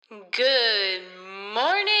Good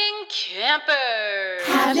morning, campers!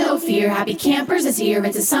 Have no fear, Happy Campers is here.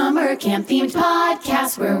 It's a summer camp-themed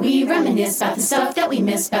podcast where we reminisce about the stuff that we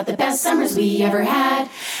missed, about the best summers we ever had.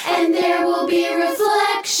 And there will be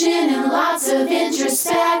reflection and lots of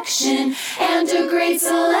introspection and a great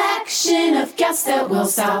selection of guests that will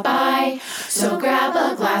stop by. So grab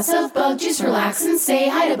a glass of bug juice, relax, and say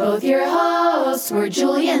hi to both your hosts. We're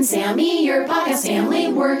Julia and Sammy, your podcast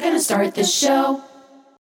family. We're gonna start the show.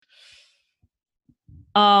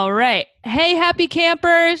 All right. Hey, happy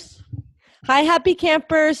campers. Hi, happy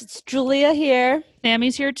campers. It's Julia here.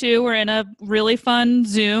 Sammy's here too. We're in a really fun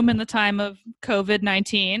Zoom in the time of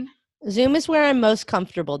COVID-19. Zoom is where I'm most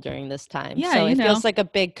comfortable during this time. Yeah, so it feels like a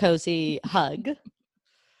big, cozy hug.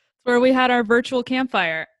 Where we had our virtual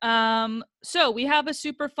campfire. So we have a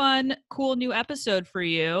super fun, cool new episode for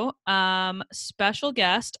you. Special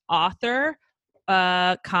guest, author,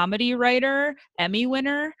 comedy writer, Emmy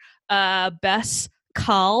winner, Bess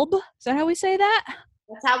Kalb. Is that how we say that?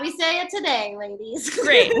 That's how we say it today, ladies.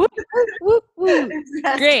 Great. Woo, woo, woo.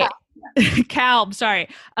 Great. Kalb, sorry.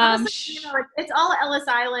 Honestly, it's all Ellis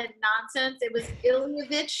Island nonsense. It was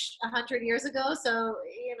Ilyevich 100 years ago, so,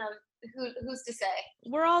 who's to say?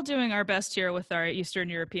 We're all doing our best here with our Eastern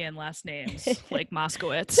European last names, like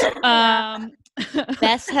Moskowitz.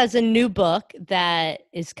 Bess has a new book that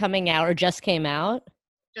is coming out or just came out.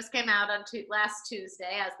 Just came out on last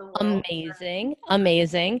Tuesday as the world.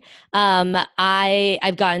 Amazing.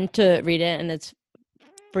 I've gotten to read it, and it's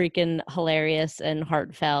freaking hilarious and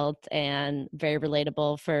heartfelt and very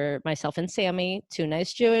relatable for myself and Sammy, two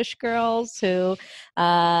nice Jewish girls who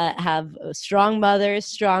have strong mothers,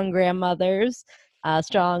 strong grandmothers,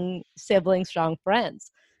 strong siblings, strong friends.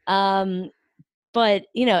 But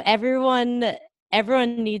everyone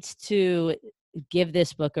needs to give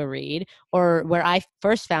this book a read. Or where I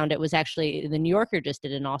first found it was actually the New Yorker just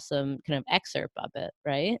did an awesome kind of excerpt of it,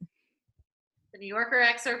 right? The New Yorker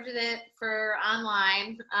excerpted it for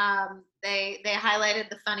online. They highlighted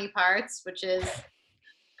the funny parts, which is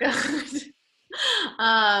good.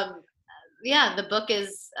 The book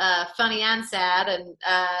is funny and sad, and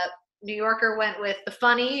New Yorker went with the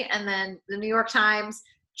funny, and then the New York Times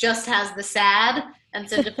just has the sad. And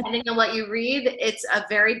so depending on what you read, it's a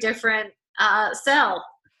very different sell.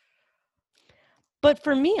 But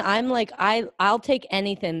for me, I'm like, I'll take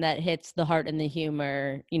anything that hits the heart and the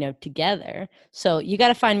humor, together. So you got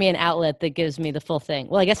to find me an outlet that gives me the full thing.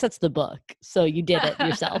 Well, I guess that's the book. So you did it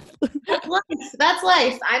yourself. That's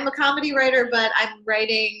life. I'm a comedy writer, but I'm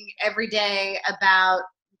writing every day about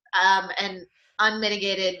an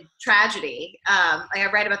unmitigated tragedy. I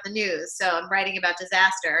write about the news, so I'm writing about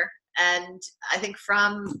disaster. And I think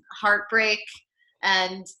from heartbreak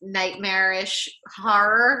and nightmarish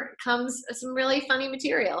horror comes some really funny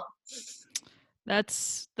material.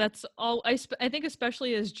 That's all. I think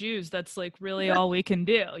especially as Jews, that's like really all we can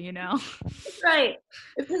do, That's right.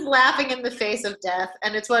 It's just laughing in the face of death,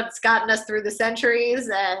 and it's what's gotten us through the centuries,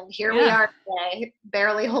 and here we are today,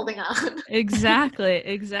 barely holding on. Exactly.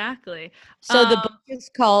 So the book is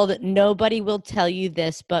called Nobody Will Tell You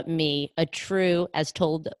This But Me, a true as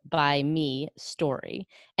told by me story.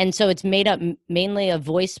 And so it's made up mainly of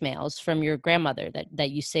voicemails from your grandmother that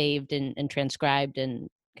you saved and transcribed and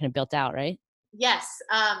kind of built out, right? Yes.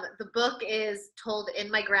 The book is told in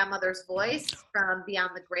my grandmother's voice from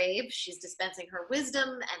beyond the grave. She's dispensing her wisdom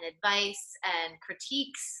and advice and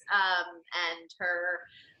critiques and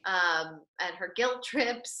her guilt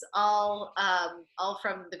trips, all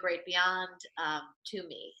from the great beyond to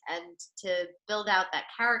me. And to build out that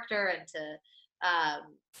character and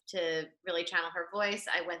to really channel her voice,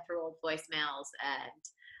 I went through old voicemails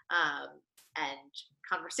and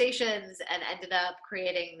conversations and ended up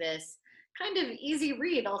creating this kind of easy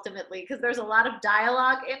read ultimately, because there's a lot of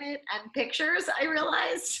dialogue in it and pictures. I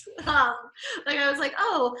realized I was like,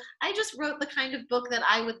 oh, I just wrote the kind of book that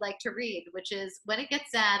I would like to read, which is when it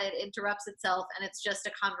gets sad, it interrupts itself and it's just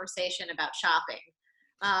a conversation about shopping.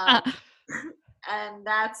 And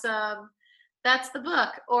that's the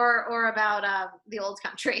book, or about the old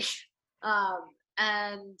country.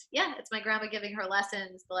 And it's my grandma giving her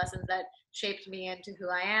lessons, the lessons that shaped me into who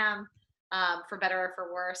I am, for better or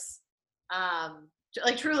for worse.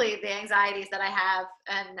 Like truly the anxieties that I have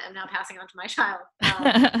and I'm now passing on to my child,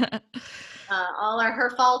 all are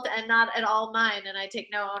her fault and not at all mine. And I take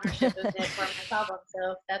no ownership of it or my problem.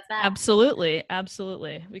 So that's that. Absolutely.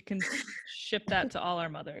 We can ship that to all our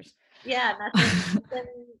mothers. Yeah.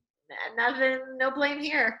 Nothing, no blame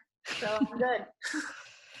here. So I'm good.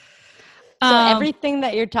 So everything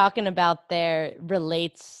that you're talking about there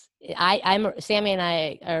relates. I'm Sammy and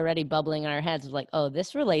I are already bubbling in our heads of like, oh,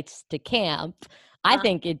 this relates to camp. I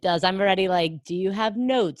think it does. I'm already like, do you have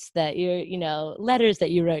notes that letters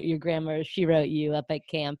that you wrote your grandma, she wrote you up at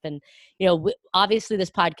camp? And, obviously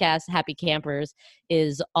this podcast, Happy Campers,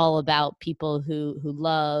 is all about people who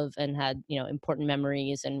love and had, important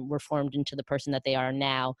memories and were formed into the person that they are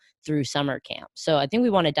now through summer camp. So I think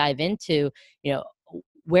we want to dive into,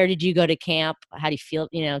 where did you go to camp? How do you feel?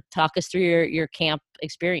 Talk us through your camp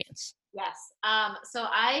experience. Yes. So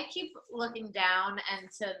I keep looking down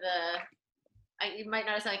into you might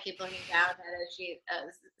notice I keep looking down at a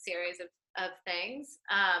series of things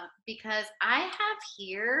because I have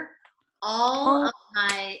here all of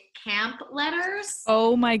my camp letters.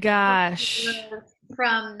 Oh my gosh.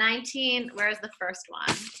 From where's the first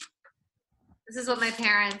one? This is what this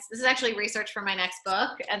is actually research for my next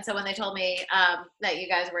book. And so when they told me that you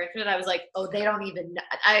guys were interested, I was like, oh, they don't even know.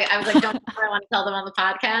 I was like, don't I want to tell them on the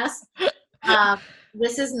podcast.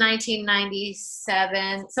 This is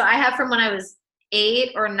 1997. So I have from when I was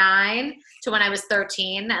 8 or 9 to when I was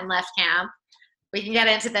 13 and left camp. We can get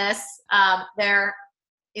into this. Can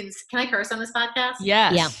I curse on this podcast?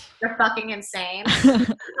 Yes. Yeah. They're fucking insane.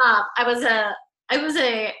 I was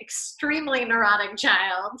a extremely neurotic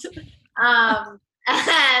child. But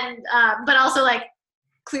also like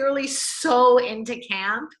clearly so into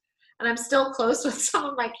camp. And I'm still close with some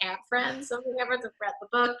of my camp friends. Some of the members have read the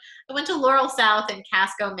book. I went to Laurel South in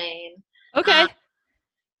Casco, Maine. Okay.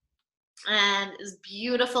 And it was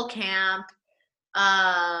beautiful camp.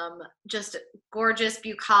 Just gorgeous,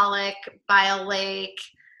 bucolic, by a lake.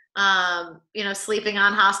 Sleeping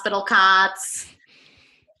on hospital cots,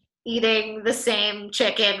 eating the same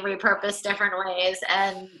chicken repurposed different ways.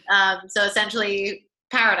 And so essentially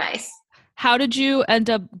paradise. How did you end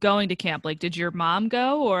up going to camp? Like, did your mom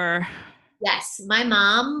go or? Yes, my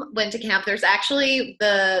mom went to camp. There's actually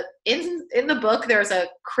in the book, there's a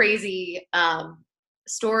crazy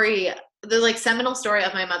story. The seminal story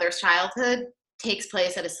of my mother's childhood takes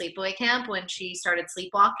place at a sleepaway camp when she started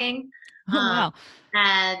sleepwalking. Oh, wow.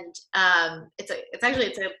 And it's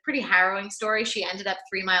a pretty harrowing story. She ended up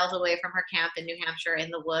 3 miles away from her camp in New Hampshire in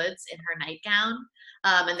the woods in her nightgown.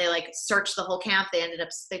 And they searched the whole camp.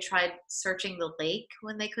 They tried searching the lake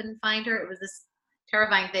when they couldn't find her. It was this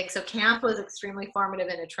terrifying thing. So camp was extremely formative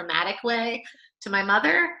in a traumatic way to my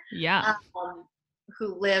mother. Yeah.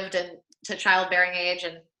 Who lived to childbearing age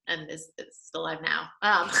and is still alive now.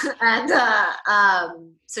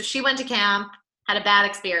 So she went to camp, had a bad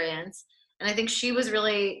experience. And I think she was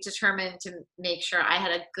really determined to make sure I had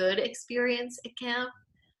a good experience at camp.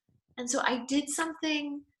 And so I did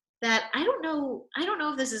something that I don't know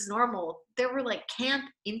if this is normal. There were camp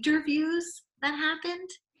interviews that happened.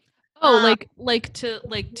 Oh,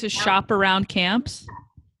 to shop around camps?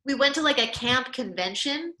 We went to a camp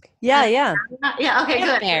convention. Yeah. Yeah. Okay,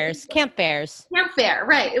 Camp good. fairs. Camp fair,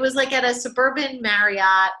 right. It was at a suburban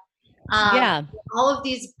Marriott. Yeah. All of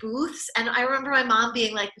these booths. And I remember my mom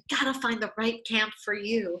being like, we gotta find the right camp for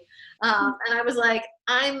you. And I was like,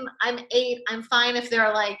 I'm 8. I'm fine if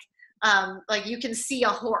they're you can see a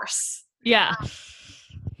horse. Yeah.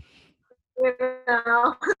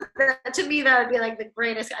 To me, that would be the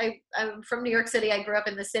greatest. I'm from New York City. I grew up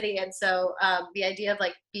in the city. And so the idea of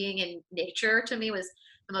being in nature to me was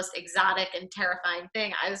the most exotic and terrifying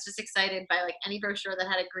thing. I was just excited by any brochure that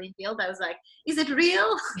had a green field. I was like, is it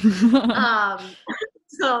real?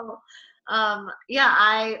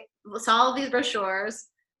 I saw all these brochures,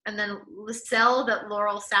 and then the cell that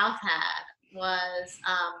Laurel South had was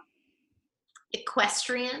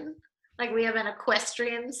equestrian. We have an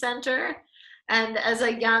equestrian center. And as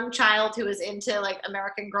a young child who was into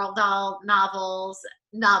American Girl doll novels,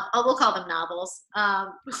 we'll call them novels,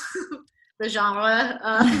 the genre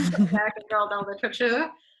of American Girl doll literature,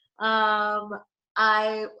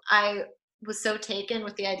 I was so taken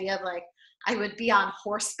with the idea of I would be on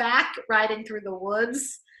horseback riding through the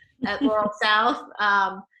woods at Laurel South.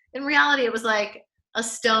 In reality, it was a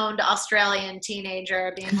stoned Australian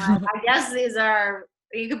teenager being I guess these are,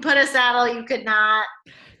 you could put a saddle, you could not.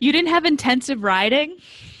 You didn't have intensive riding?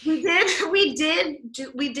 We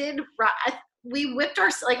whipped our,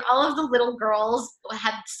 all of the little girls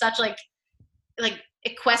had such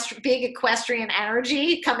big equestrian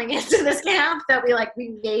energy coming into this camp that we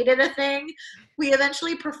made it a thing. We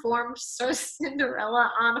eventually performed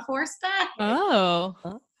Cinderella on horseback. Oh.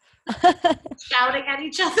 Shouting at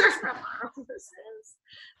each other from our horses.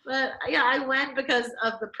 But yeah, I went because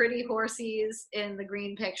of the pretty horses in the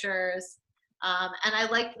green pictures. And I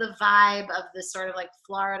liked the vibe of this sort of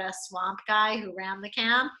Florida swamp guy who ran the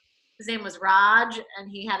camp. His name was Raj, and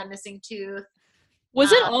he had a missing tooth.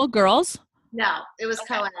 Was it all girls? No, it was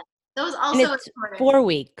co-ed. That was also important. 4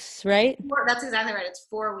 weeks, right? That's exactly right. It's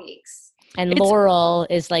 4 weeks. And Laurel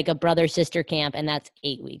is like a brother-sister camp, and that's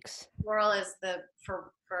 8 weeks. Laurel is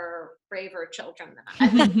for braver children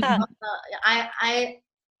than I. I think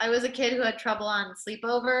I was a kid who had trouble on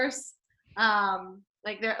sleepovers.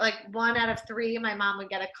 Like 1 out of 3, my mom would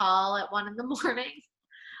get a call at 1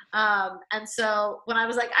 a.m. And so when I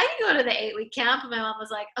was like, I can go to the 8-week camp, and my mom was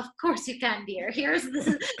like, of course you can, dear. Here's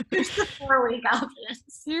the 4-week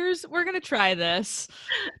options. We're gonna try this.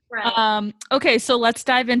 Right. Okay, so let's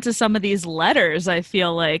dive into some of these letters. I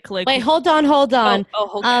feel like wait, hold on.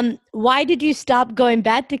 Okay. Why did you stop going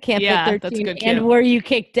back to camp at 13? That's a good and cue. were you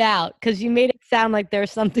kicked out? Because you made it sound like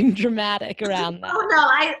there's something dramatic around that. Oh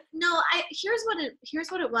no, here's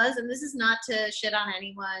what it was, and this is not to shit on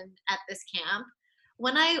anyone at this camp.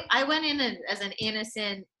 When I went in as an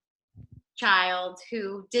innocent child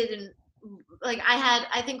who didn't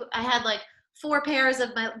I think I had like 4 pairs of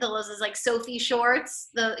those like Sophie shorts,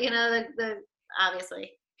 the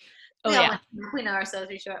obviously. We know our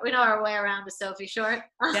Sophie short. We know our way around a Sophie short.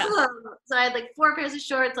 Yeah. So I had like 4 pairs of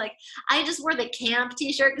shorts. Like I just wore the camp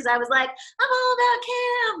T-shirt because I was like, I'm all about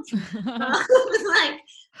camp. Like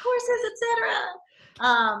horses,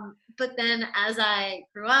 etc. But then as I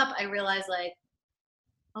grew up, I realized like,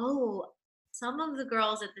 oh, some of the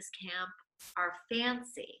girls at this camp are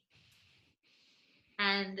fancy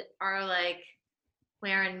and are like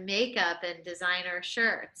wearing makeup and designer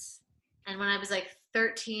shirts. And when I was like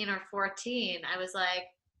 13 or 14, I was like,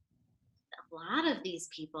 a lot of these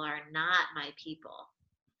people are not my people.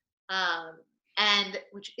 And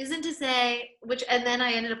which isn't to say, and then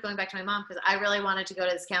I ended up going back to my mom because I really wanted to go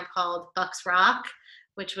to this camp called Bucks Rock,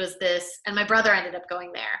 which was and my brother ended up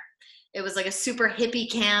going there. It was like a super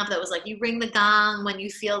hippie camp that was like, you ring the gong when you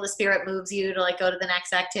feel the spirit moves you to like go to the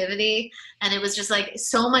next activity. And it was just like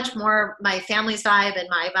so much more my family's vibe and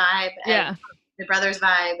my vibe and my brother's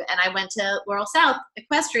vibe. And I went to Laurel South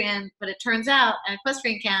equestrian, but it turns out an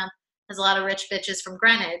equestrian camp has a lot of rich bitches from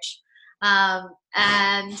Greenwich.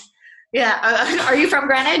 And yeah, are you from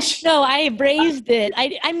Greenwich? No, I raised it.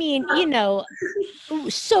 I mean,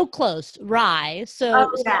 so close, Rye. So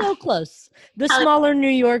close. The smaller New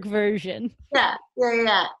York version. Yeah.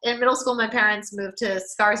 In middle school, my parents moved to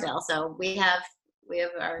Scarsdale, so we have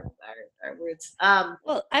our roots.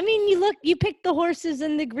 Well, I mean, you pick the horses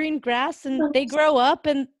in the green grass, and they grow up,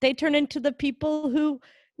 and they turn into the people who,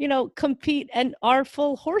 compete and are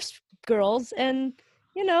full horse girls, and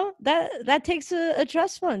that takes a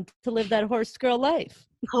trust fund to live that horse girl life.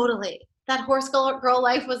 Totally. That horse girl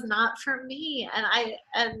life was not for me.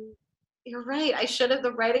 And you're right. I should have.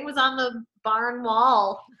 The writing was on the barn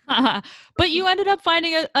wall. But you ended up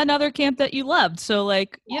finding another camp that you loved. So it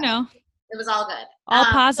was all good. All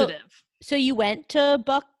positive. So you went to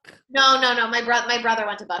Buck? No. My brother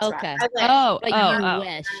went to Bucks Rock. Okay.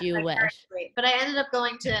 You wish. But I ended up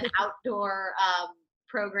going to an outdoor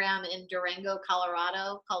program in Durango,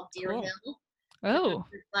 Colorado called Deer Hill. Oh.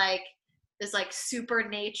 It's like this like super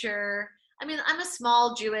nature. I mean, I'm a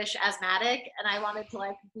small Jewish asthmatic and I wanted to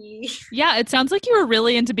like be. Yeah, it sounds like you were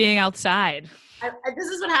really into being outside. This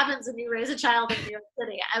is what happens when you raise a child in New York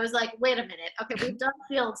City. I was like, wait a minute. Okay, we've done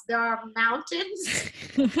fields. There are mountains.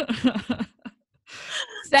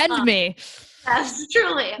 Send me. Yes,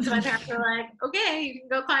 truly. And so my parents were like, okay, you can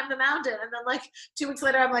go climb the mountain. And then like 2 weeks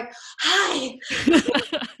later, I'm like, hi.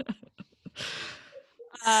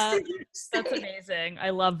 That's amazing. I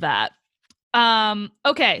love that.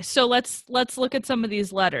 Okay, so let's look at some of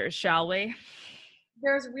these letters, shall we?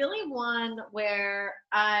 There's really one where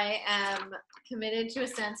I am committed to a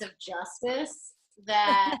sense of justice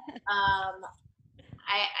that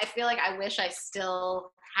I feel like I wish I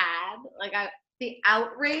still had. Like the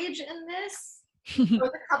outrage in this was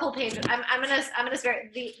a couple pages. I'm gonna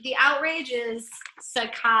start. The outrage is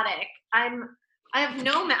psychotic. I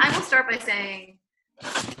will start by saying,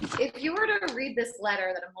 if you were to read this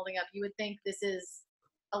letter that I'm holding up, you would think this is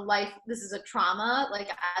a trauma. Like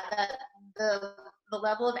the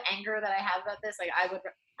level of anger that I have about this, like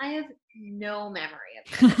I have no memory of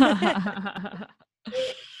it.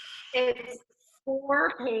 It's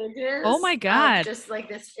 4 pages. Oh my God. Just like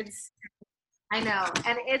this. I know.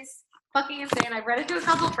 And it's fucking insane. I've read it to a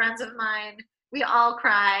couple friends of mine. We all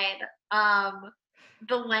cried.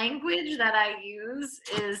 The language that I use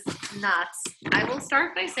is nuts. I will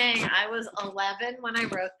start by saying I was 11 when I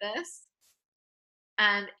wrote this.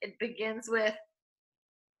 And it begins with,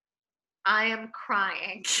 I am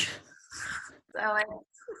crying.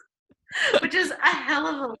 Which is a hell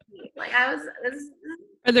of a leap. Like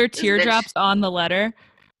Are there teardrops on the letter?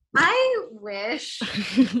 I wish.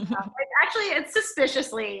 Actually, it's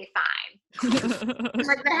suspiciously fine.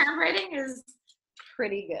 Like the handwriting is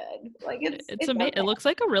pretty good. Like it's amazing. okay. It looks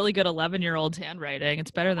like a really good 11-year-old's handwriting. It's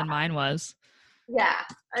better than mine was. Yeah,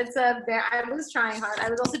 it's a very. I was trying hard. I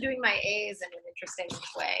was also doing my A's in an interesting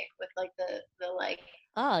way with like the like.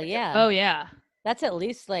 Oh yeah. Oh yeah. That's at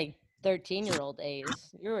least like 13-year-old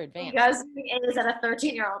A's. You're advanced. You guys doing A's at a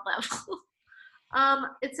 13-year-old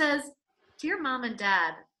level. It says, "Dear Mom and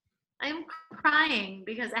Dad, I am crying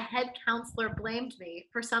because a head counselor blamed me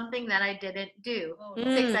for something that I didn't do."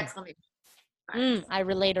 6 exclamation marks. I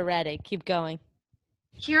relate already. Keep going.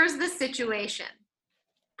 Here's the situation.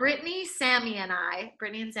 Brittany and Sammy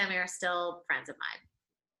are still friends of mine.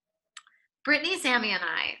 Brittany, Sammy, and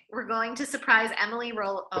I were going to surprise Emily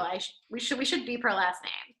we should beep her last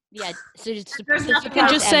name. Yeah, so You can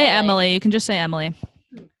just say Emily. You can just say Emily.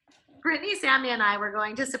 Brittany, Sammy, and I were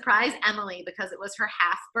going to surprise Emily because it was her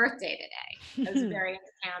half birthday today. I was very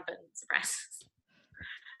into camp and surprises.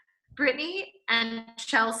 Brittany and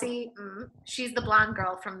Chelsea, she's the blonde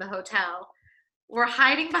girl from the hotel, were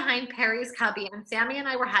hiding behind Perry's cubby, and Sammy and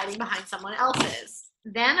I were hiding behind someone else's.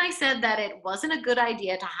 Then I said that it wasn't a good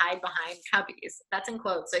idea to hide behind cubbies. That's in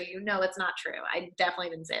quotes, so you know it's not true. I definitely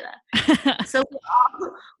didn't say that.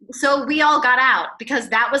 So we all got out because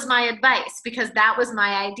that was my advice, because that was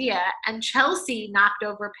my idea. And Chelsea knocked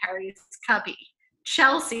over Perry's cubby.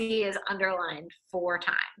 Chelsea is underlined 4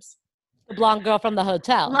 times. The blonde girl from the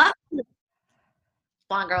hotel.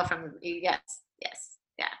 Blonde girl from, yes.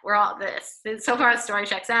 Yeah, we're all this. So far, the story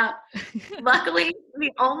checks out. Luckily,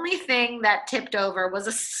 the only thing that tipped over was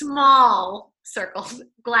a small circled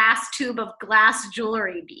glass tube of glass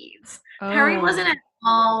jewelry beads. Oh. Perry wasn't at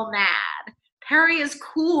all mad. Perry is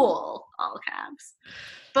cool, all caps.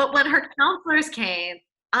 But when her counselors came,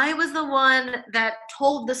 I was the one that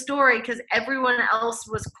told the story because everyone else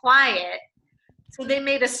was quiet. So they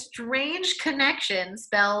made a strange connection,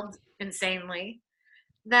 spelled insanely,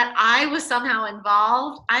 that I was somehow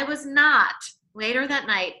involved. I was not. Later that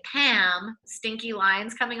night, Pam, stinky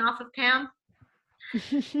lines coming off of Pam,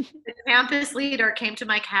 the campus leader came to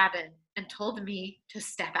my cabin and told me to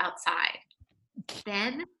step outside.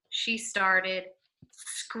 Then she started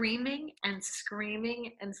screaming and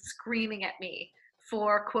screaming and screaming at me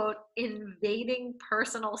for, quote, invading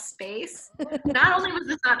personal space. Not only was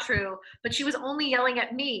this not true, but she was only yelling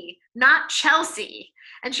at me, not Chelsea.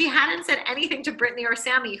 And she hadn't said anything to Brittany or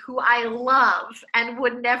Sammy, who I love and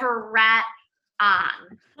would never rat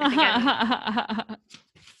on.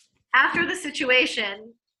 After the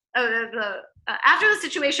situation, after the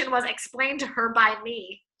situation was explained to her by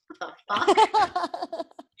me, what the fuck?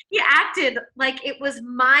 She acted like it was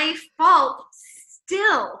my fault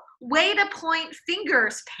still. Way to point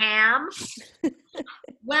fingers, Pam.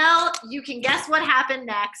 Well, you can guess what happened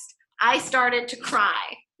next. I started to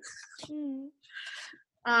cry.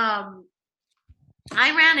 I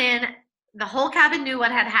ran in. The whole cabin knew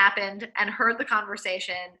what had happened and heard the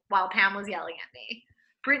conversation while Pam was yelling at me.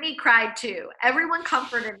 Brittany cried too. Everyone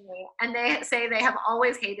comforted me, and they say they have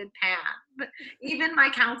always hated Pam. Even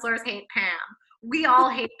my counselors hate Pam. We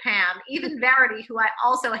all hate Pam. Even Verity, who I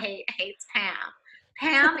also hate, hates Pam.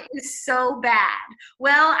 Pam is so bad.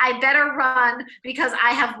 Well, I better run because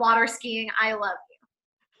I have water skiing. I love you.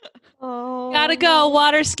 Oh. Gotta go.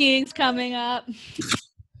 Water skiing's coming up.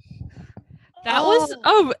 That was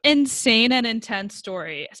an insane and intense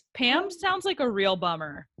story. Pam sounds like a real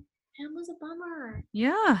bummer. Pam was a bummer.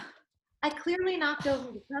 Yeah. I clearly knocked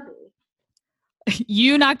over the cubby.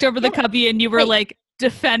 You knocked over the cubby and you were like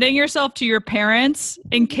defending yourself to your parents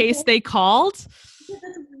in case they called?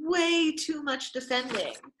 That's way too much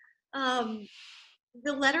defending.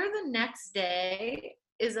 The letter the next day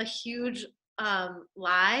is a huge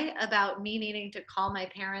lie about me needing to call my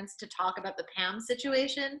parents to talk about the Pam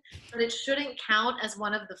situation, but it shouldn't count as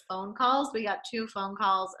one of the phone calls. We got 2 phone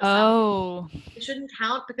calls. It shouldn't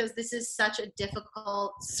count because this is such a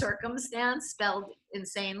difficult circumstance, spelled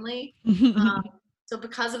insanely. So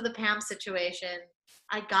because of the Pam situation,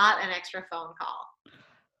 I got an extra phone call.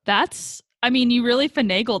 You really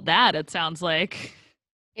finagled that, it sounds like.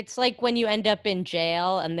 It's like when you end up in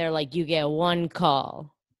jail and they're like, you get 1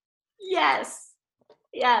 call. Yes,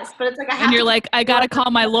 but it's like and you're like, I gotta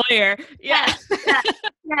call my lawyer. Yes,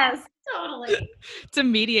 totally. To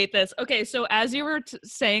mediate this. Okay, so as you were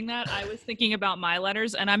saying that, I was thinking about my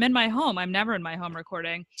letters, and I'm in my home. I'm never in my home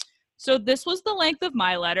recording. So this was the length of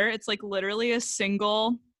my letter. It's like literally a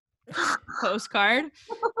single postcard,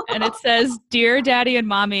 and it says, "Dear Daddy and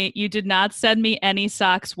Mommy, you did not send me any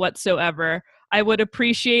socks whatsoever. I would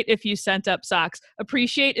appreciate if you sent up socks."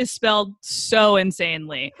 Appreciate is spelled so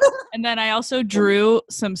insanely. And then I also drew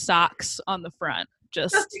some socks on the front.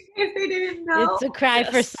 Just in case they didn't know. It's a cry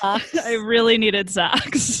for socks. I really needed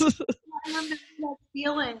socks. I remember that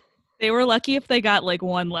feeling. They were lucky if they got like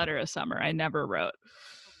one letter a summer. I never wrote.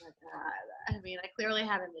 Oh my God. I mean, I clearly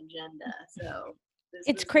had an agenda, so.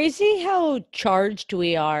 It's crazy how charged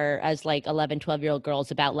we are as like 11, 12-year-old girls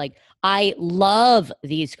about like, I love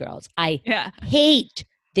these girls. I hate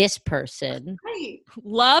this person. Right.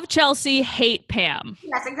 Love Chelsea, hate Pam.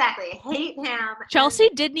 Yes, exactly. Hate Pam. Chelsea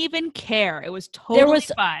didn't even care. It was totally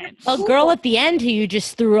fine. A girl at the end who you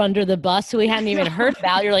just threw under the bus who we hadn't even heard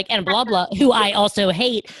about. You're like, and blah, blah, who I also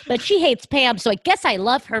hate, but she hates Pam. So I guess I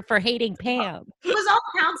love her for hating Pam. It was all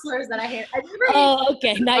counselors that I hated. Oh,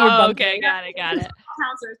 okay. Now you're bugging. Okay. Got it.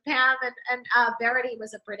 Counselors. Pam and Verity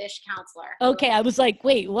was a British counselor. Okay. I was like,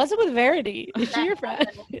 wait, what's it with Verity? Is she your friend?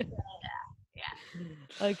 Yeah.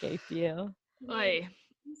 Okay, phew. Oy.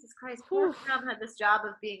 Jesus Christ, poor Pam had this job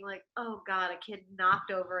of being like, oh God, a kid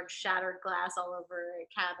knocked over and shattered glass all over a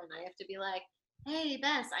cabin. I have to be like, hey,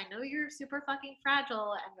 Bess, I know you're super fucking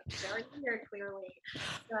fragile and very weird, clearly.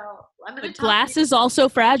 So I'm going to talk glass to you. is also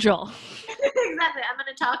fragile. Exactly. I'm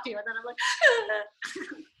going to talk to you. And then I'm like,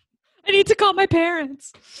 I need to call my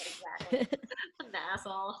parents. exactly. I'm an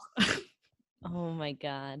asshole. Oh my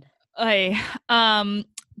God.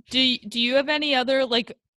 Do you have any other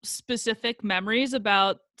like specific memories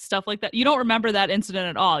about stuff like that? You don't remember that incident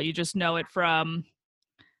at all. You just know it from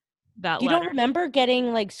that You letter. don't remember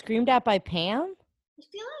getting like screamed at by Pam? I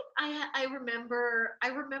feel like I remember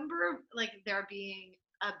like there being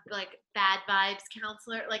a like bad vibes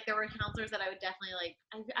counselor. Like there were counselors that I would definitely like.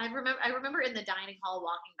 I remember in the dining hall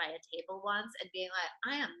walking by a table once and being like,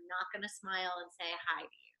 I am not gonna smile and say hi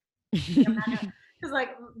to you. Because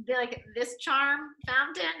like this charm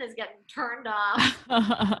fountain is getting turned off.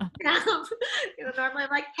 Normally I'm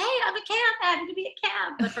like, hey, I'm a camp, happy to be a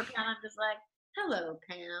camp. But for Pam, I'm just like, hello,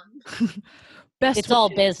 Pam. It's all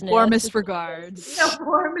business. Warmest regards. No,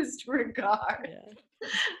 warmest regards. Yeah.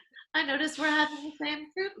 I noticed we're having the same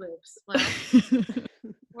Fruit Loops.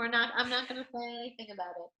 Well, I'm not going to say anything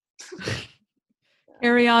about it.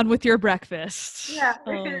 Carry on with your breakfast. Yeah.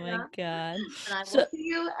 Oh my God. And I will see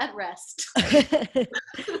you at rest.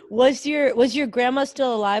 Was your grandma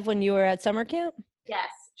still alive when you were at summer camp? Yes.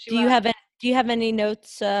 Do you have any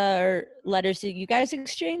notes or letters that you guys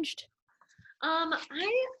exchanged? I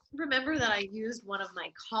remember that I used one of my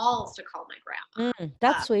calls to call my grandma.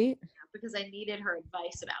 That's sweet. Because I needed her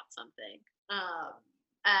advice about something.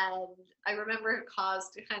 And I remember it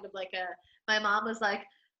caused kind of like my mom was like,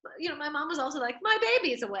 my mom was also like, my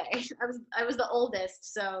baby's away. I was the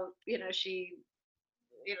oldest, so she,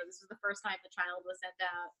 this was the first time the child was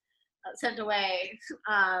sent away.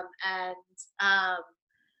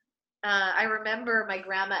 I remember my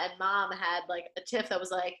grandma and mom had like a tiff that was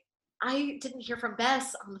like, I didn't hear from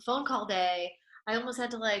Bess on the phone call day. I almost had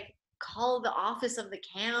to like call the office of the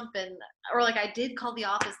camp or like I did call the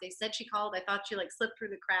office. They said she called. I thought she like slipped through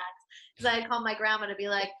the cracks because I had called my grandma to be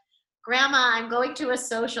like, Grandma, I'm going to a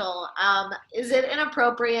social. Is it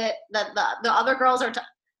inappropriate that the other girls are? It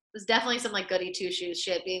was definitely some like goody two shoes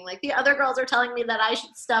shit, being like the other girls are telling me that I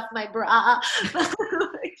should stuff my bra.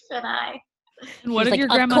 Like, should I? And what did your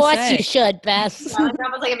grandma say? Of course say? you should, Bess. Yeah, my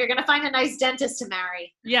grandma's like, if you're gonna find a nice dentist to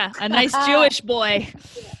marry. Yeah, a nice Jewish boy.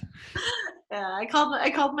 Yeah, I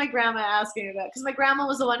called my grandma asking about because my grandma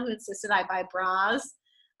was the one who insisted I buy bras.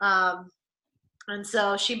 And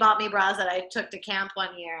so she bought me bras that I took to camp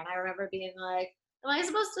one year, and I remember being like, am I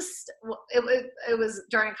supposed to it was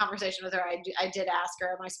during a conversation with her, I did ask her,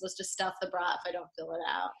 am I supposed to stuff the bra if I don't fill it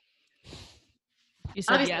out? You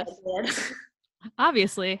said Obviously yes. I did.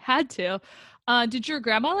 Obviously, had to. Did your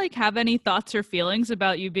grandma like have any thoughts or feelings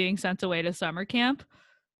about you being sent away to summer camp?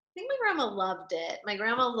 I think my grandma loved it. My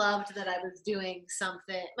grandma loved that I was doing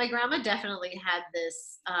something. My grandma definitely had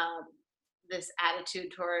this this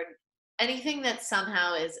attitude toward anything that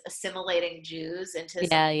somehow is assimilating Jews into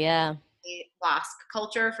WASP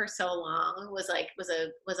culture for so long was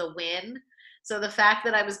a win. So the fact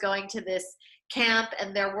that I was going to this camp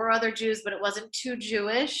and there were other Jews, but it wasn't too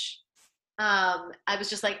Jewish. I was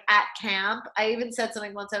just like at camp. I even said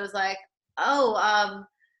something once. I was like,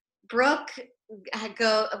 Brooke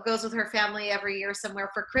goes with her family every year somewhere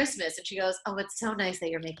for Christmas, and she goes, oh, it's so nice that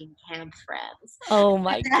you're making camp friends. Oh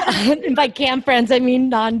my God. And by camp friends I mean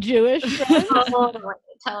non-Jewish friends.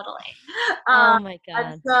 Totally. Oh my God.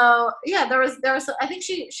 And so yeah, there was I think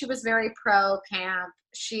she was very pro camp.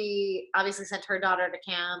 She obviously sent her daughter to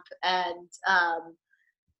camp and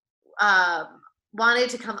wanted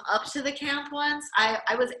to come up to the camp once.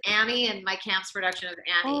 I was Annie in my camp's production of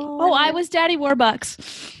Annie. Oh, I was Daddy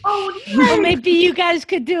Warbucks. Oh, nice. Well, maybe you guys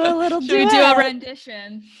could do a little Should we do a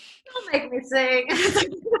rendition? Don't make me sing.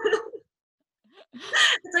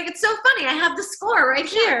 It's like, it's so funny. I have the score right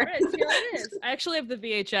here. Here it is. I actually have the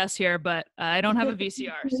VHS here, but I don't have a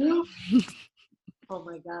VCR. So. Oh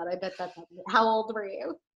my God, I bet that's how old were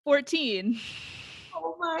you? 14.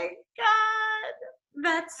 Oh my God.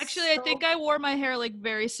 That's Actually, I think I wore my hair like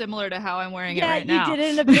very similar to how I'm wearing it right Yeah, now. you did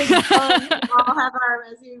it in a big bun we all have our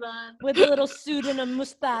resume on. with a little suit and a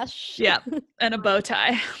mustache. Yeah, and a bow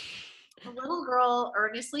tie. A little girl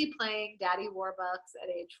earnestly playing Daddy Warbucks at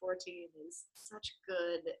age 14 is such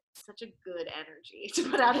a good energy to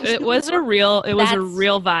put out. It was a real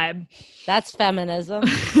vibe. That's feminism.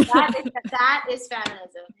 that is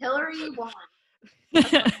feminism. Hillary won.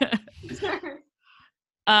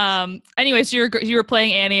 Anyway, so you were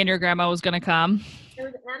playing Annie and your grandma was gonna come. It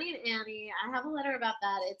was Annie and Annie. I have a letter about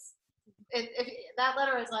that. If that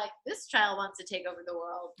letter is like, this child wants to take over the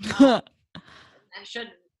world. I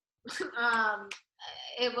shouldn't.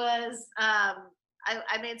 It was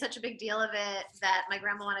I made such a big deal of it that my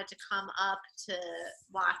grandma wanted to come up to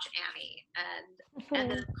watch Annie and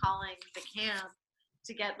ended up calling the camp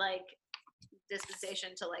to get like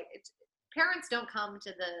dispensation to like parents don't come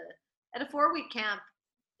to at a 4-week camp.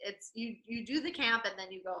 It's you do the camp and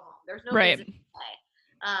then you go home. There's no right. visit to play.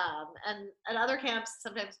 And at other camps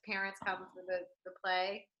sometimes parents come for the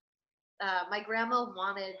play. My grandma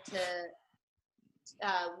wanted to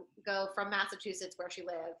go from Massachusetts, where she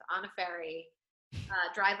lived, on a ferry,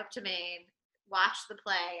 drive up to Maine, watch the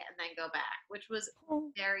play, and then go back, which was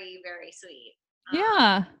very, very sweet.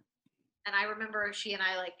 Yeah. And I remember she and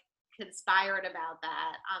I like conspired about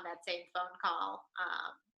that on that same phone call.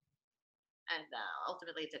 And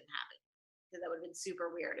ultimately it didn't happen. Because that would have been super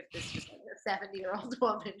weird if this just like a 70-year-old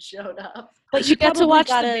woman showed up. But you get to watch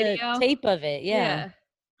got the a video? tape of it, yeah.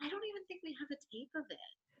 I don't even think we have a tape of it.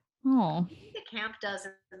 Oh. I think the camp does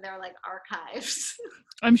in their like archives.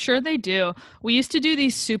 I'm sure they do. We used to do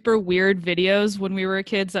these super weird videos when we were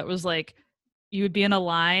kids that was like you would be in a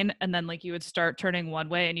line and then like you would start turning one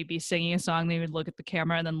way and you'd be singing a song, then you would look at the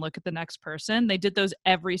camera and then look at the next person. They did those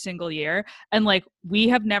every single year. And like we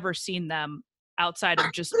have never seen them outside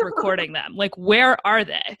of just recording them. Like, where are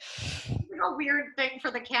they? It's like a weird thing for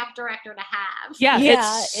the camp director to have. Yeah,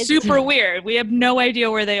 it's super weird. We have no idea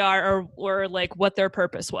where they are or like what their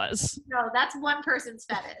purpose was. No, that's one person's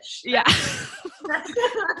fetish. Yeah.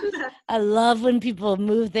 I love when people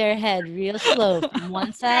move their head real slow from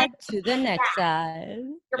one side to the next side.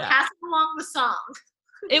 You're passing along the song.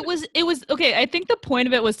 It was okay. I think the point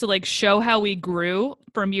of it was to like show how we grew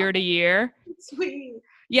from year to year. Sweet.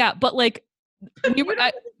 Yeah, but like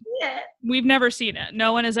we've never seen it.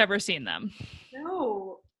 No one has ever seen them.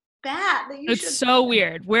 No, bad. It's so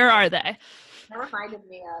weird. Where are they? That reminded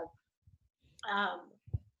me of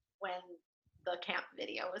when the camp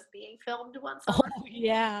video was being filmed one summer. Oh,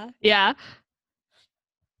 yeah. Yeah.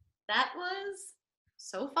 That was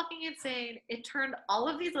so fucking insane. It turned all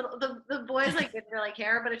of these little the boys like didn't really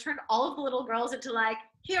care, but it turned all of the little girls into like,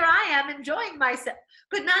 here I am enjoying myself.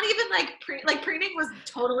 But not even like preening was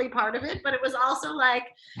totally part of it, but it was also like,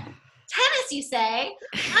 tennis, you say?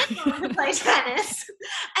 I'm going to play tennis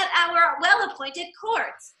at our well-appointed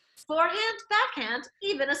courts. Forehand, backhand,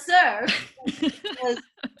 even a serve. It was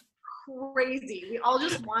crazy. We all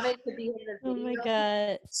just wanted to be in the video. Oh my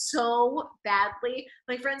God. So badly.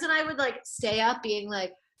 My friends and I would like stay up being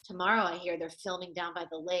like, tomorrow I hear they're filming down by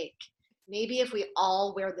the lake. Maybe if we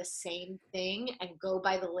all wear the same thing and go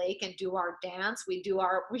by the lake and do our dance, we do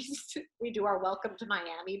our welcome to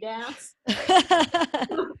Miami dance.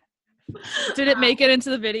 Did it make it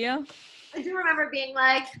into the video? I do remember being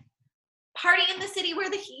like, party in the city where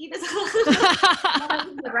the heat is.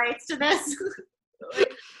 The rights to this. The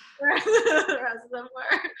rest of them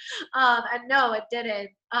were. And no, it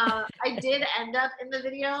didn't. I did end up in the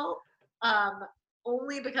video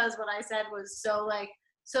only because what I said was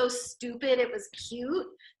so stupid. It was cute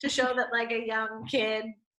to show that like a young kid,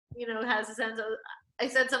 has a sense of. I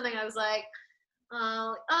said something. I was like,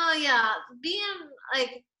 oh yeah, being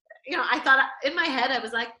like, I thought in my head I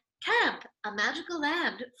was like, camp, a magical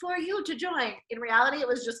land for you to join. In reality, it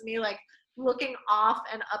was just me like looking off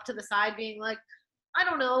and up to the side, being like, I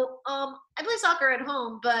don't know. I play soccer at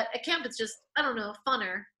home, but at camp it's just, I don't know,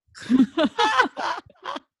 funner.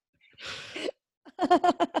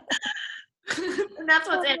 And that's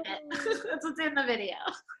what's in it. That's what's in the video.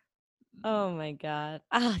 Oh my God.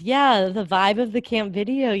 Yeah, the vibe of the camp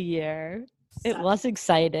video year. It was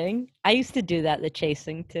exciting. I used to do that, the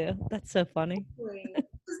chasing too. That's so funny.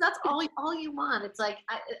 Because that's all you want. It's like,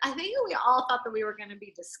 I think we all thought that we were going to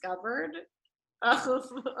be discovered.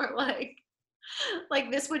 Or like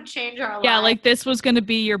this would change our lives. Yeah, like this was going to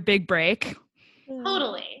be your big break.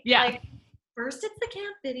 Totally. Yeah. Like, first it's the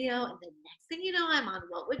camp video, and the next thing you know, I'm on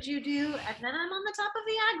What Would You Do? And then I'm on the top of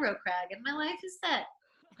the aggro crag, and my life is set.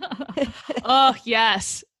 Oh,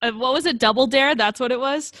 yes. What was it? Double Dare? That's what it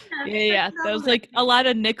was? Yeah. That was like a lot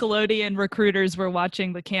of Nickelodeon recruiters were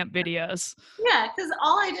watching the camp videos. Yeah, because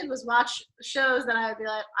all I did was watch shows that I would be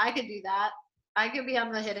like, I could do that. I could be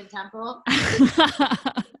on the Hidden Temple.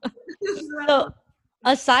 So,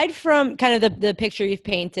 aside from kind of the picture you've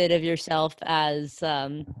painted of yourself as,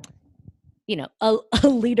 a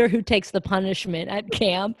leader who takes the punishment at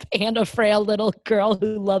camp and a frail little girl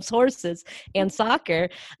who loves horses and soccer,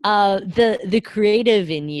 the creative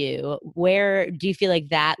in you, where do you feel like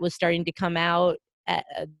that was starting to come out at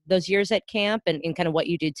those years at camp, and kind of what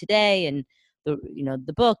you do today, and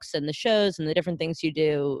the books and the shows and the different things you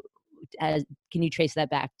do? Can you trace that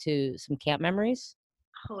back to some camp memories?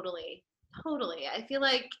 Totally. I feel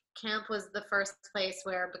like camp was the first place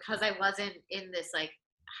where, because I wasn't in this like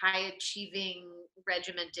high achieving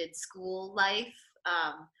regimented school life,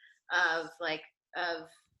 of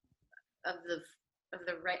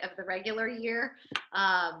the regular year,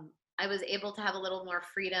 I was able to have a little more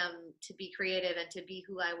freedom to be creative and to be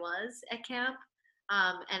who I was at camp.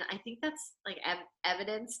 And I think that's like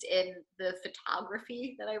evidenced in the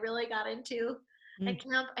photography that I really got into at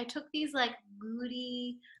camp. I took these like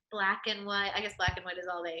moody black and white, I guess black and white is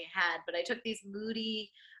all they had, but I took these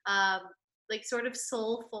moody, like sort of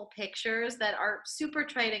soulful pictures that are super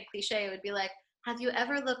trite and cliche. It would be like, have you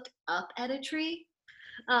ever looked up at a tree?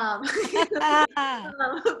 But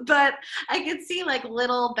I could see like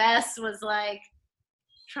little Bess was like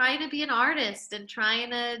trying to be an artist and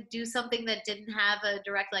trying to do something that didn't have a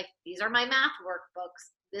direct, like, these are my math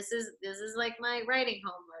workbooks. This is like my writing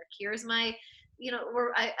homework. Here's my,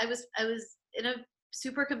 where I was in a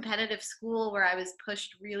super competitive school where I was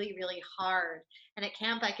pushed really, really hard. And at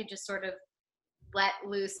camp, I could just sort of let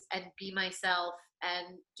loose and be myself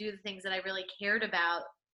and do the things that I really cared about.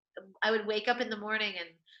 I would wake up in the morning and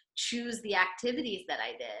choose the activities that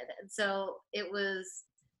I did. And so it was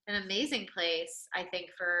an amazing place, I think,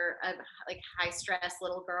 for a like high stress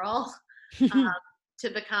little girl to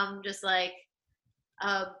become just like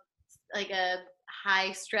a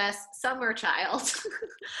high stress summer child,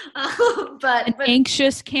 but An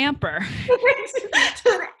anxious camper.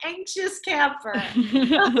 an anxious camper,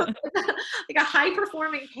 like a high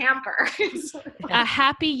performing camper, a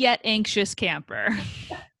happy yet anxious camper.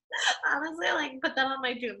 Honestly, like put that on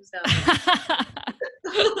my tombstone.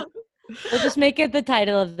 We'll just make it the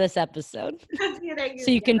title of this episode,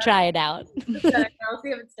 so you can try it out. I'll see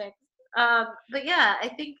if it sticks. But yeah, I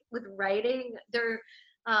think with writing,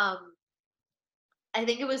 I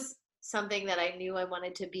think it was something that I knew I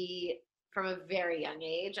wanted to be from a very young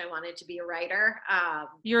age. I wanted to be a writer.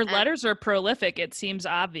 Your letters are prolific. It seems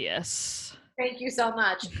obvious. Thank you so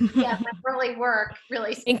much. Yeah, my early work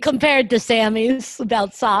really. And compared to Sammy's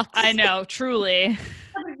about socks. I know, truly.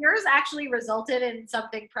 Yours actually resulted in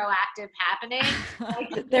something proactive happening.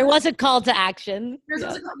 Like, there was a call to action. Yours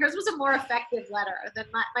was a more effective letter than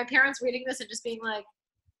my parents reading this and just being like,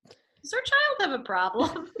 does our child have a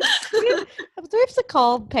problem? we have to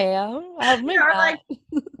call Pam. Like, we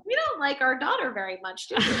don't like our daughter very much,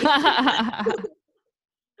 do we?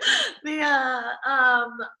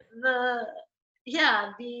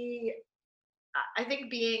 I think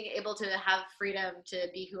being able to have freedom to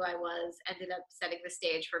be who I was ended up setting the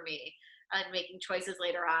stage for me and making choices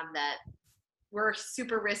later on that were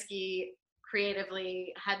super risky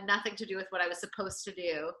creatively, had nothing to do with what I was supposed to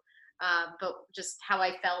do, but just how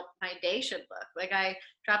I felt my day should look. Like, I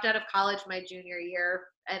dropped out of college my junior year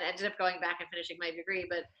and ended up going back and finishing my degree,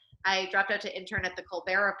 but I dropped out to intern at the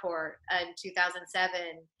Colbert Report in 2007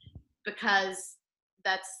 because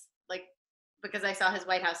I saw his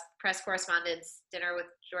White House press correspondence dinner with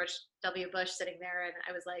George W. Bush sitting there, and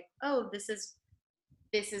I was like, oh, this is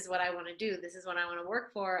what I want to do. This is what I want to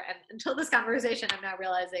work for. And until this conversation, I'm now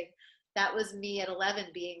realizing that was me at 11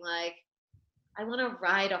 being like, I want to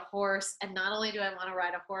ride a horse. And not only do I want to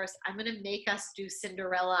ride a horse, I'm going to make us do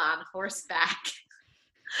Cinderella on horseback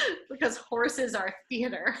because horses are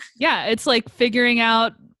theater. Yeah, it's like figuring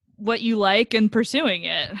out what you like and pursuing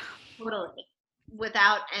it. Totally.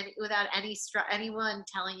 Without anyone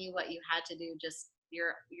telling you what you had to do, just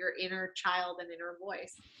your inner child and inner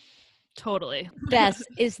voice. Totally. Bess,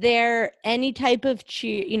 is there any type of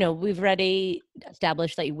cheer? We've already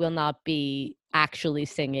established that you will not be actually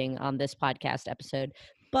singing on this podcast episode,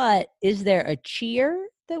 but is there a cheer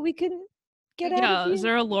that we can get out of you? Is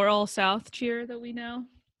there a Laurel South cheer that we know?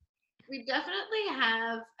 We definitely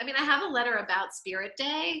have. I mean, I have a letter about Spirit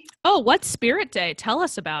Day. Oh, what's Spirit Day? Tell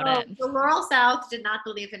us about it. The Laurel South did not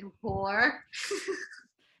believe in war.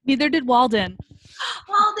 Neither did Walden.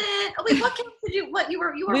 Walden. Oh, wait, what camp did you? What you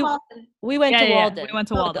were Walden? We went to Walden. We went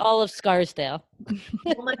to Walden. All of Scarsdale.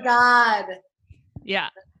 Oh my God. Yeah.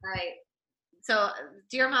 Right. So,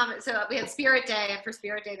 dear mom, so we had Spirit Day, and for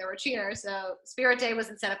Spirit Day there were cheers. So Spirit Day was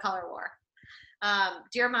instead of Color War.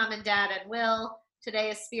 Dear mom and dad and Will,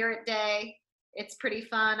 today is Spirit Day. It's pretty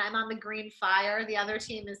fun. I'm on the green fire. The other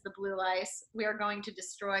team is the blue ice. We are going to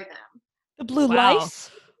destroy them. The blue Wow. lice?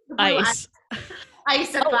 The blue Ice.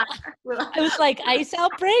 Ice and fire. I was like, ice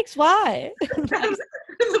outbreaks? Why?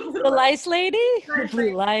 The lice lady? The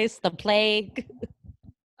blue lice, the plague.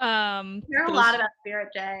 There are a lot about Spirit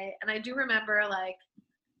Day, and I do remember like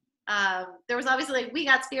there was obviously like, we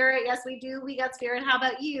got Spirit, yes we do, we got Spirit, how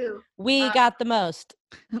about you? We got the most.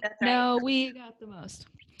 That's right. No, we got the most.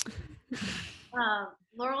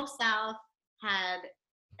 Laurel South had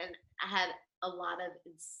a lot of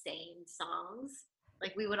insane songs.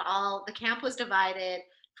 Like we would all, the camp was divided.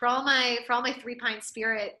 For all my 3 Pine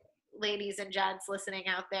Spirit ladies and gents listening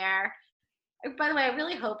out there. By the way, I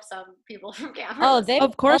really hope some people from camp.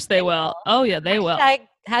 Of course they will. Oh yeah, they will.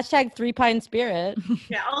 Hashtag 3 Pine Spirit.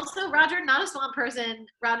 Yeah. Also, Roger, not a swamp person.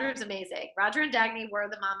 Roger's amazing. Roger and Dagny were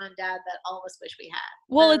the mom and dad that all of us wish we had.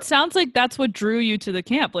 Well, it sounds like that's what drew you to the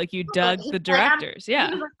camp. Like you dug the directors.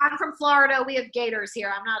 Yeah. I'm from Florida. We have gators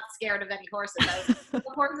here. I'm not scared of any horses. The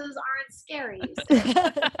horses aren't scary.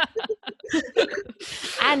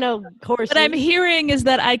 I know horses. What I'm hearing is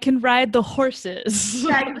that I can ride the horses.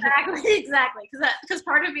 Yeah, exactly. Because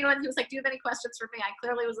part of me, when he was like, "Do you have any questions for me?" I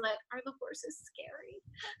clearly was like, "Are the horses scary?"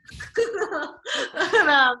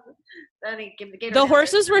 Then he gave the gators. The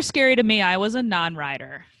horses were scary to me. I was a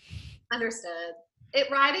non-rider. Understood.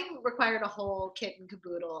 Riding required a whole kit and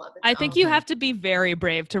caboodle of its I think you have to be very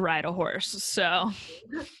brave to ride a horse. So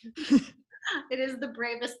it is the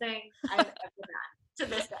bravest thing I've ever done to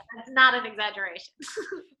this day. That's not an exaggeration.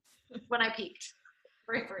 When I peaked,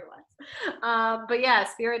 bravery was. But yeah,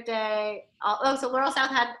 Spirit Day. So Laurel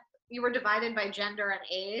South you were divided by gender and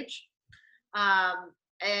age.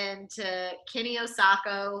 And Kinney,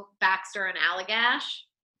 Osako, Baxter, and Allagash.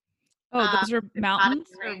 Oh, those are mountains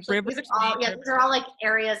or rivers? These are all like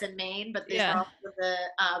areas in Maine, but these are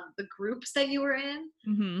all the groups that you were in.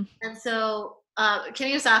 Mm-hmm. And so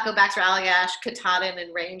Kinney, Osako, Baxter, Allagash, Katahdin,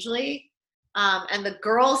 and Rangeley. And the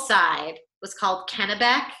girls' side was called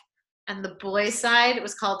Kennebec, and the boys' side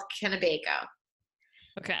was called Kennebago.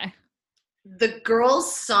 Okay. The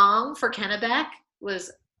girls' song for Kennebec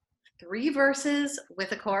was 3 verses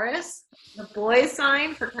with a chorus. The boys'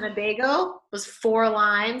 sign for Kennebago was 4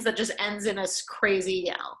 lines that just ends in a crazy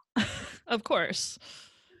yell. Of course.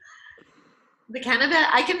 The Kennebec,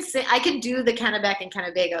 I can do the Kennebec and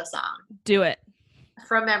Kennebago song. Do it.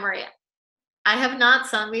 From memory. I have not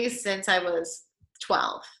sung these since I was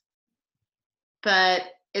 12. But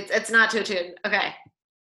it's not to a tune. Okay.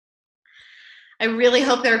 I really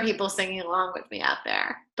hope there are people singing along with me out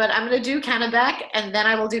there. But I'm going to do Kennebec, and then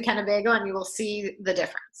I will do Kennebago, and you will see the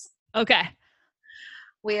difference. Okay.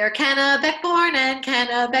 We are Kennebec born and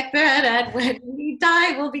Kennebec bred, and when we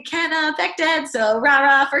die, we'll be Kennebec dead. So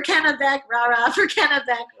rah-rah for Kennebec, rah-rah for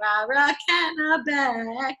Kennebec, rah-rah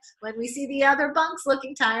Kennebec. When we see the other bunks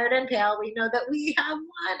looking tired and pale, we know that we have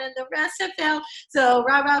won and the rest have failed. So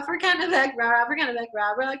rah-rah for Kennebec, rah-rah for Kennebec,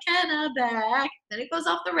 rah-rah Kennebec. Then it goes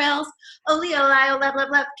off the rails. Oh, Leo, Lio, lep, lep,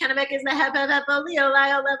 lep. Kennebec is the hep, hep, hep. Oh, Leo,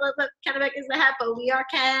 Lio, lep, lep, lep. Kennebec is the hep. Oh, we are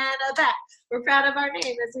Kennebec. We're proud of our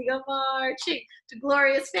name as we go marching to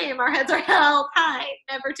glorious fame. Our heads are held high,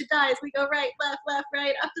 never to die as we go right, left,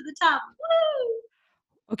 right, up to the top.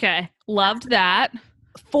 Woo! Okay. Loved that.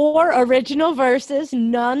 4 original verses,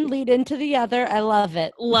 none lead into the other. I love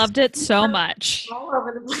it. Loved it so much. All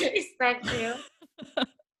over the place. Thank you.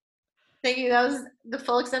 Thank you. That was the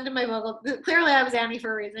full extent of my vocal. Clearly, I was Annie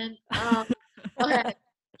for a reason. Okay.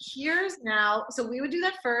 Here's now. So we would do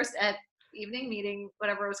that first at evening meeting,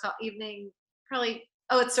 whatever it was called.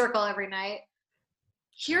 It's circle every night.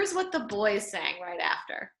 Here's what the boys sang right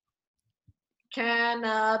after.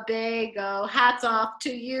 Kennebago, hats off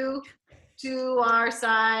to you. To our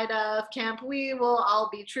side of camp, we will all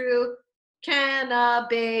be true.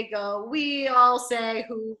 Kennebago, we all say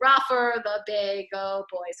hoorah for the Bago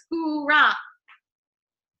boys. Hoorah!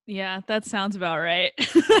 Yeah, that sounds about right.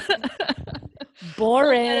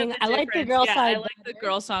 Boring. I like the girl side. I like the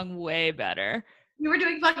girl song way better. We were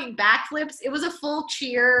doing fucking backflips. It was a full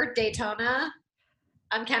cheer Daytona.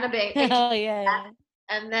 I'm Kennebago. Hell yeah.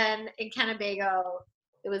 And then in Kennebago,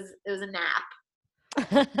 it was a nap.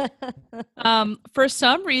 For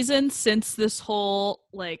some reason, since this whole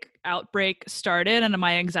like outbreak started and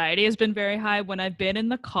my anxiety has been very high, when I've been in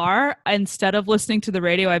the car, instead of listening to the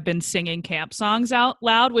radio, I've been singing camp songs out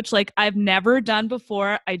loud, which like I've never done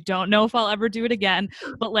before. I don't know if I'll ever do it again,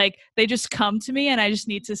 but like they just come to me and I just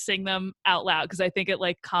need to sing them out loud because I think it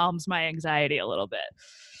like calms my anxiety a little bit.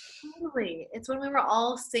 Totally. It's when we were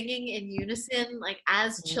all singing in unison, like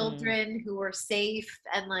as children who were safe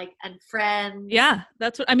and friends. Yeah,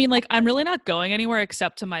 that's what I mean. Like, I'm really not going anywhere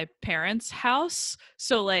except to my parents' house.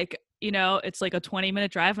 So like, you know, it's like a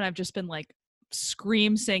 20-minute drive and I've just been like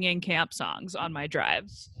scream singing camp songs on my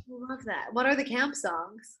drives. I love that. What are the camp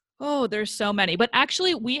songs? Oh, there's so many. But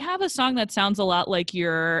actually, we have a song that sounds a lot like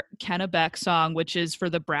your Kennebec song, which is for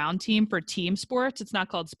the Brown team for team sports. It's not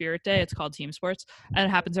called Spirit Day. It's called Team Sports. And it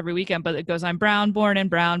happens every weekend. But it goes, I'm brown, born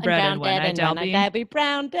and brown, bred, and when I die, be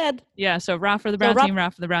brown dead. Yeah, so rah for the Brown team,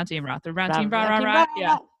 rah for the Brown team, rah for the Brown team, rah, rah, rah.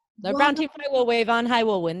 Yeah. The Brown team I will wave on high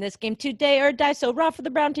will win this game today or die. So rah for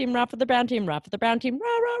the Brown team, rah for the Brown team, rah for the Brown team, rah,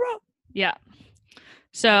 rah, rah. Yeah.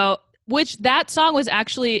 So... which that song was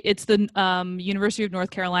actually, it's the University of North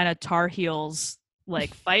Carolina Tar Heels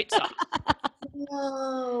like fight song.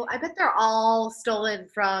 Whoa, I bet they're all stolen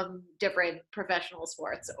from different professional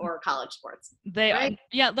sports or college sports. They right?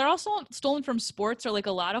 Yeah, they're also stolen from sports, or like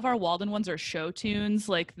a lot of our Walden ones are show tunes,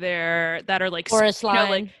 like that are like chorus line. You know,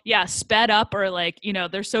 like, yeah, sped up, or like, you know,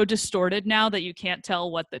 they're so distorted now that you can't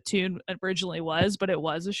tell what the tune originally was, but it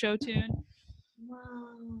was a show tune. Wow.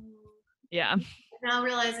 Yeah. Now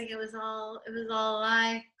realizing it was all a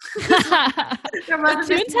lie. The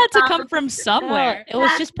tunes had to come from somewhere. It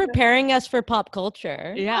was just preparing us for pop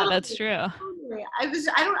culture. Yeah, that's true. Totally.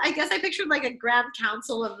 I guess I pictured like a grand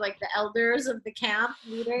council of like the elders of the camp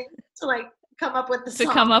meeting to like come up with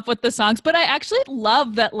the songs. But I actually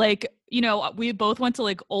love that, like, you know, we both went to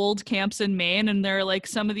like old camps in Maine, and there are like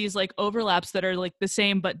some of these like overlaps that are like the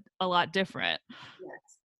same but a lot different.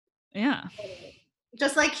 Yes. Yeah. Totally.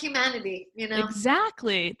 Just like humanity, you know?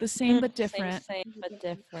 Exactly. The same but different. Same but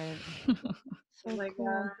different. Oh my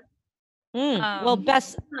God. Well,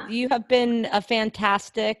 Bess, you have been a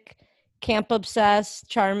fantastic, camp-obsessed,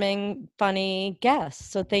 charming, funny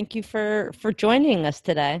guest. So thank you for joining us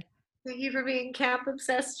today. Thank you for being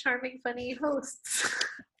camp-obsessed, charming, funny hosts.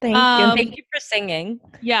 Thank you. And thank you for singing.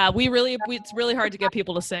 Yeah, it's really hard to get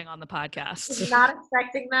people to sing on the podcast. I was not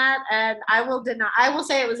expecting that, and I will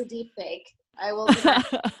say it was a deep fake. I will.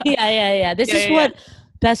 Yeah. This is what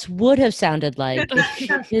Bess would have sounded like if she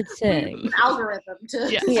did sing. An algorithm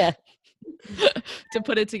to to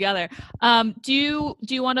put it together. Do you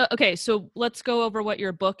want to? Okay, so let's go over what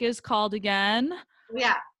your book is called again.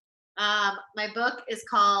 Yeah, my book is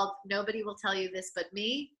called "Nobody Will Tell You This But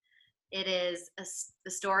Me." It is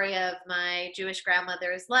the story of my Jewish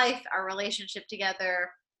grandmother's life, our relationship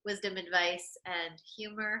together, wisdom, advice, and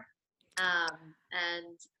humor,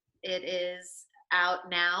 and it is out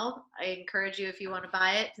now. I encourage you, if you want to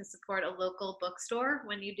buy it, to support a local bookstore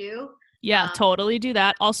when you do. Yeah, totally do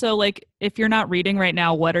that. Also, like, if you're not reading right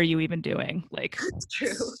now, what are you even doing? Like, it's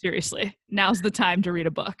true. Seriously, now's the time to read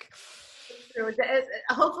a book. It's true.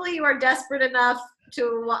 Hopefully you are desperate enough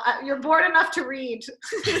you're bored enough to read.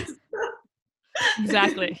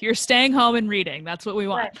 Exactly. You're staying home and reading. That's what we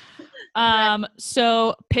want. Right.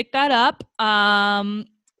 So pick that up.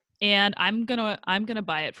 And I'm gonna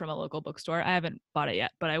buy it from a local bookstore. I haven't bought it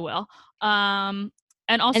yet, but I will. And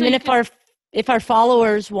also, and then if our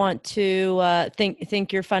followers want to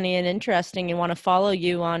think you're funny and interesting and want to follow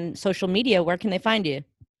you on social media, where can they find you?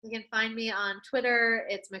 You can find me on Twitter.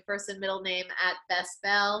 It's my first and middle name at Bess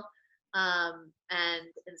Bell, and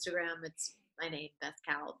Instagram. It's my name, Bess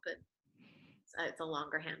Kalb, but it's a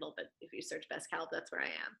longer handle. But if you search Bess Kalb, that's where I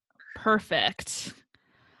am. Perfect.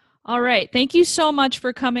 All right. Thank you so much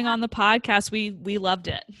for coming on the podcast. We loved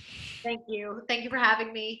it. Thank you. Thank you for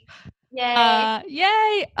having me. Yay.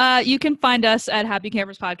 Yay. You can find us at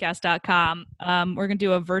happycamperspodcast.com. We're going to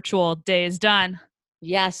do a virtual Day is Done.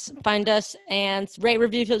 Yes. Find us and rate,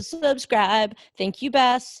 review, subscribe. Thank you,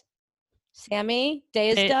 Bess. Sammy, Day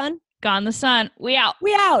is Done. Gone the sun. We out.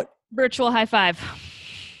 We out. Virtual high five.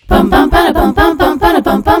 Bum bum bada bum bum bum bada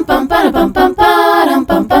bum bum bum bada bum bum bada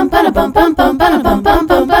bum bum bada bum bum bum bada bum bum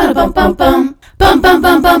bum bada bum bum bum bum bum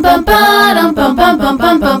bum bum bum bada bum bum bum bum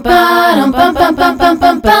bum bum bada bum bum bum bum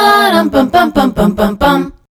bum bada bum bum bum bum bum